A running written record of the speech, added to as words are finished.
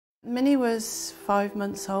Minnie was 5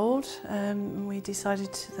 months old and we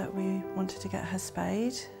decided that we wanted to get her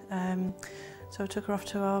spayed. So I took her off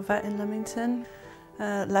to our vet in Leamington,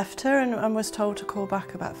 left her and was told to call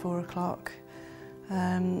back about 4 o'clock.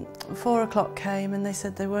 4 o'clock came and they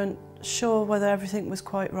said they weren't sure whether everything was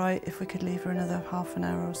quite right, if we could leave her another half an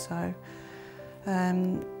hour or so.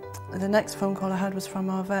 The next phone call I had was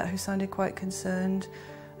from our vet, who sounded quite concerned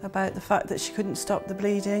about the fact that she couldn't stop the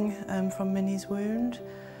bleeding from Minnie's wound.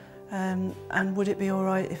 And would it be all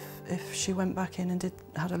right if she went back in and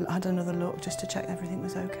had another look just to check everything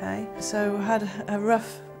was okay. So I had a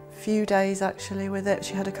rough few days actually with it.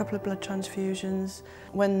 She had a couple of blood transfusions.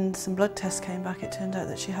 When some blood tests came back, it turned out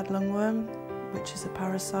that she had lungworm, which is a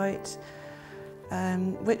parasite,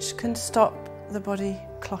 which can stop the body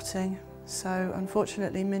clotting. So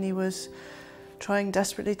unfortunately Minnie was trying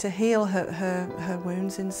desperately to heal her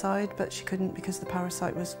wounds inside, but she couldn't because the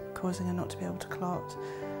parasite was causing her not to be able to clot.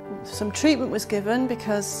 Some treatment was given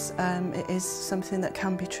because it is something that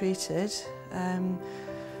can be treated.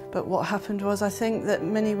 But what happened was, I think that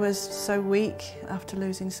Minnie was so weak after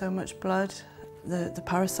losing so much blood. The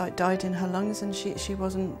parasite died in her lungs and she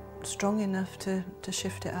wasn't strong enough to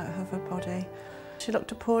shift it out of her body. She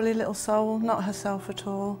looked a poorly little soul, not herself at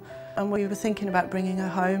all. And we were thinking about bringing her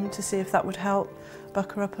home to see if that would help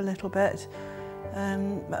buck her up a little bit.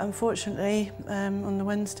 But unfortunately, on the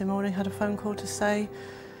Wednesday morning, I had a phone call to say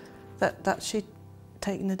that she'd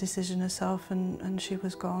taken the decision herself and she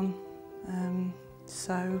was gone.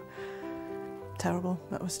 So terrible.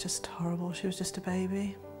 That was just horrible. She was just a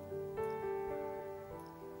baby.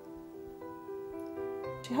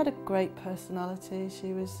 She had a great personality.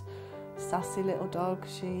 She was a sassy little dog.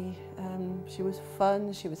 She was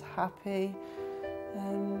fun. She was happy.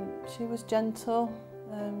 She was gentle.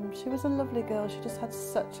 She was a lovely girl. She just had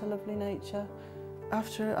such a lovely nature.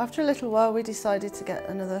 After a little while, we decided to get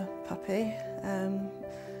another puppy.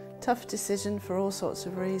 Tough decision for all sorts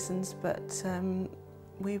of reasons, but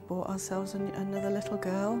we bought ourselves another little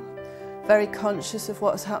girl. Very conscious of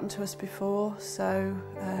what has happened to us before, so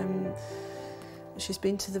she's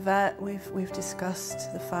been to the vet. We've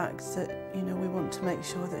discussed the fact that we want to make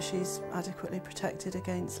sure that she's adequately protected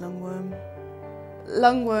against lungworm.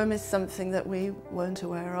 Lungworm is something that we weren't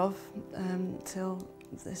aware of till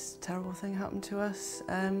this terrible thing happened to us,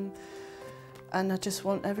 and I just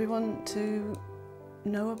want everyone to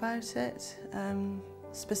know about it,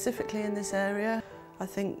 specifically in this area. I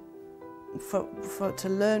think to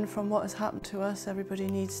learn from what has happened to us, everybody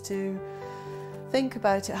needs to think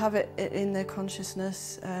about it, have it in their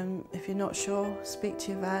consciousness. If you're not sure, speak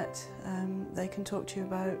to your vet. They can talk to you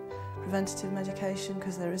about preventative medication,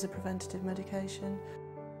 because there is a preventative medication.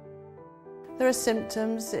 There are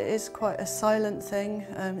symptoms. It is quite a silent thing.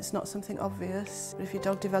 It's not something obvious. But if your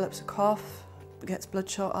dog develops a cough, gets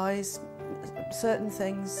bloodshot eyes, certain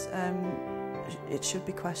things, it should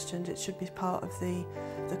be questioned. It should be part of the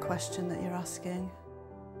question that you're asking.